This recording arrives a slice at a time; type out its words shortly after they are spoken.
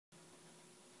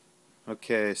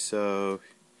Okay, so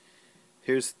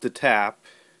here's the tap.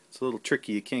 It's a little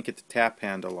tricky. You can't get the tap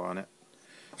handle on it,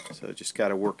 so just got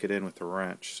to work it in with a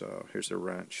wrench. So here's a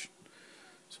wrench.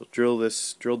 So drill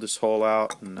this hole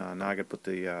out, and now I got to put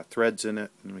the threads in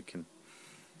it, and we can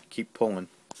keep pulling.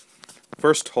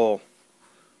 First hole,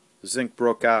 the zinc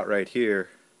broke out right here,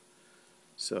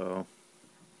 so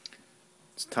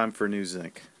it's time for new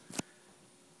zinc.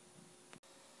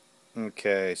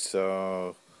 Okay,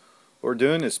 so what we're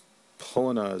doing is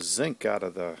pulling a zinc out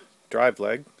of the drive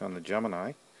leg on the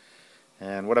Gemini,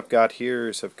 and what I've got here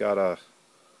is I've got a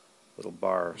little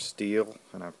bar of steel,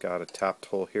 and I've got a tapped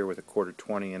hole here with a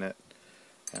 1/4-20 in it,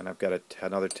 and I've got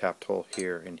another tapped hole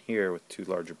here and here with two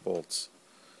larger bolts.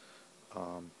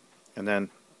 And then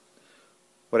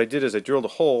what I did is I drilled a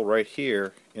hole right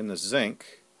here in the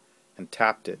zinc and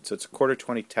tapped it. So it's a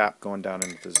 1/4-20 tap going down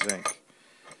into the zinc.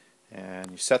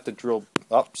 And you set the drill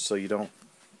up so you don't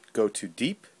go too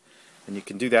deep, and you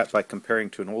can do that by comparing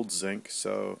to an old zinc.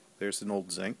 So there's an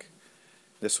old zinc.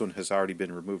 This one has already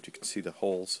been removed. You can see the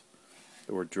holes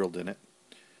that were drilled in it,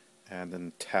 and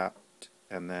then tapped,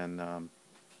 and then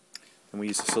we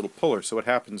use this little puller. So what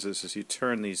happens is you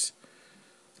turn these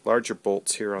larger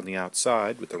bolts here on the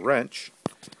outside with a wrench,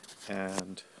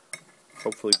 and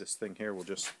hopefully this thing here will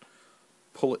just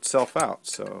pull itself out.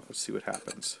 So let's see what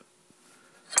happens.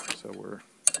 So we're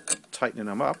tightening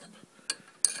them up,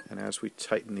 and as we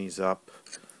tighten these up,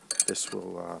 this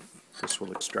will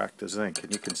extract the zinc,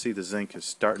 and you can see the zinc is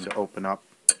starting to open up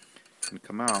and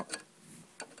come out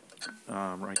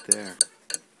right there.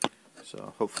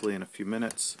 So hopefully in a few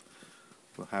minutes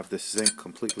we'll have this zinc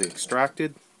completely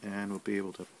extracted, and we'll be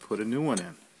able to put a new one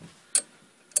in.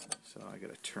 So I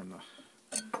gotta turn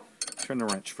the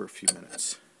wrench for a few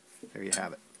minutes. There you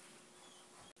have it.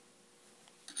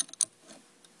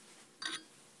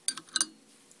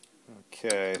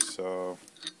 Okay, so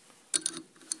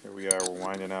here we are, we're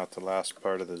winding out the last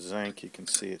part of the zinc. You can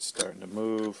see it's starting to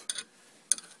move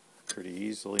pretty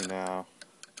easily now,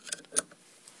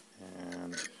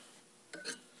 and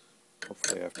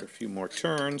hopefully after a few more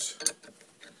turns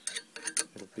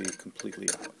it'll be completely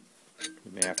out.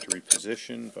 We may have to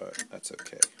reposition, but that's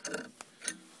okay.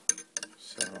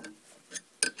 So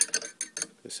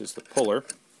this is the puller,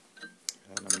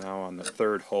 and I'm now on the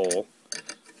third hole.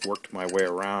 Worked my way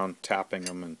around, tapping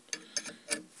them and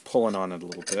pulling on it a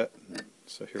little bit.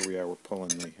 So here we are, we're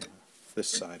pulling this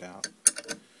side out,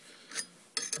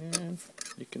 and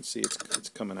you can see it's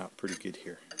coming out pretty good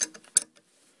here.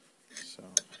 So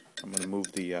I'm going to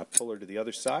move the puller to the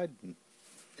other side and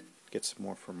get some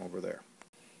more from over there.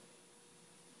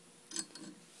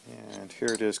 And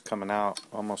here it is coming out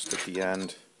almost at the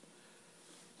end.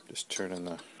 Just turning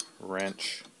the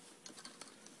wrench,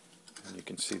 and you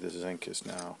can see the zinc is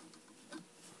now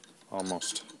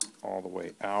almost all the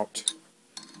way out.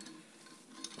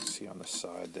 You can see on the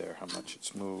side there how much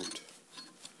it's moved.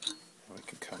 And we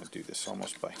can kind of do this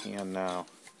almost by hand now,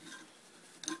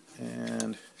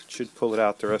 and it should pull it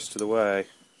out the rest of the way.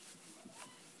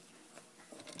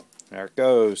 There it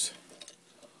goes.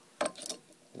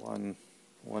 One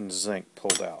zinc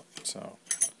pulled out. So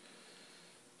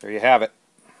there you have it.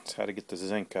 That's how to get the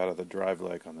zinc out of the drive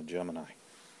leg on the Gemini.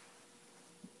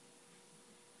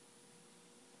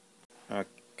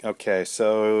 Okay,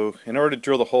 so in order to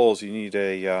drill the holes, you need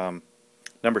a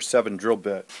number 7 drill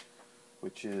bit,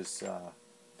 which is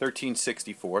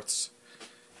 13/64,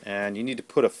 and you need to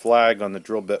put a flag on the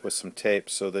drill bit with some tape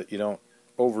so that you don't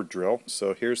over drill.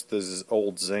 So here's this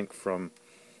old zinc from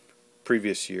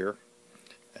previous year,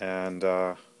 and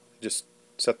just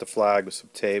set the flag with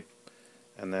some tape,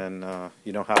 and then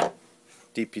you know how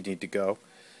deep you need to go.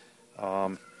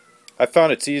 I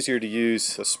found it's easier to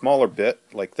use a smaller bit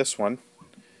like this one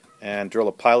and drill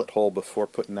a pilot hole before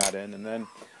putting that in, and then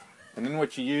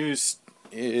what you use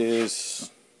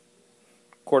is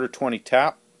 1/4-20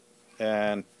 tap,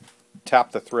 and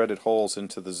tap the threaded holes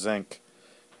into the zinc,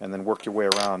 and then work your way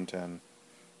around, and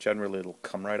generally it'll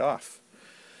come right off.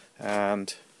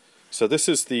 And so this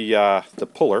is the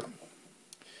puller,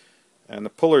 and the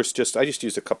puller's I just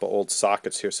used a couple old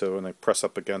sockets here, so when I press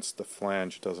up against the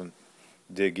flange it doesn't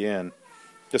dig in,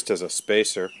 just as a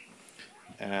spacer.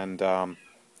 And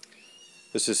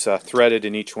this is threaded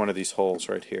in each one of these holes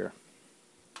right here.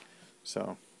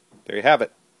 So there you have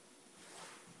it.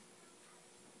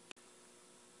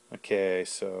 Okay,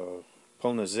 so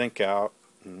pulling the zinc out,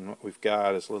 and what we've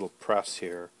got is a little press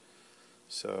here.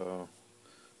 So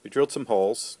we drilled some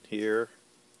holes here,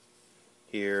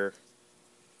 here,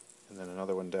 and then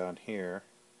another one down here,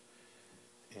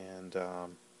 and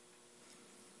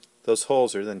those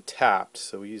holes are then tapped.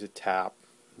 So we use a tap,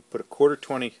 we put a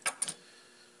 1/4-20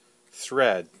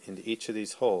 thread into each of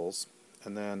these holes,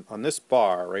 and then on this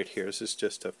bar right here, this is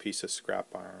just a piece of scrap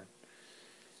iron,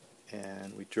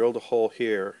 and we drilled a hole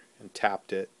here and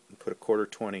tapped it and put a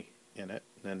 1/4 in it,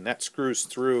 and then that screws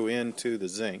through into the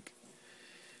zinc.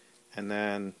 And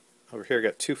then over here I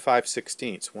got 2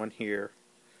 5/16, one here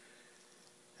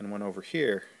and one over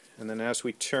here, and then as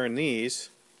we turn these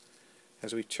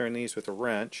with a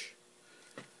wrench,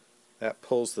 that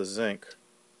pulls the zinc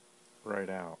right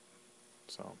out.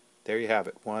 So there you have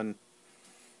it, one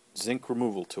zinc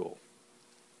removal tool.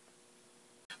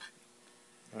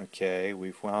 Okay,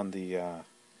 we've wound the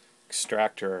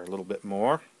extractor a little bit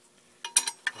more,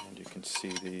 and you can see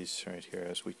these right here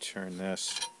as we turn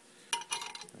this.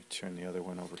 We turn the other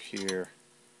one over here.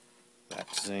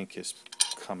 That zinc is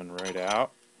coming right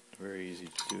out. Very easy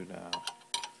to do now.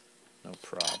 No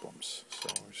problems. So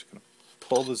we're just going to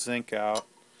pull the zinc out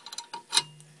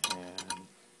and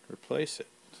replace it.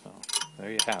 So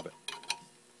there you have it.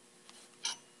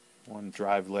 One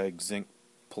drive leg zinc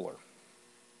puller.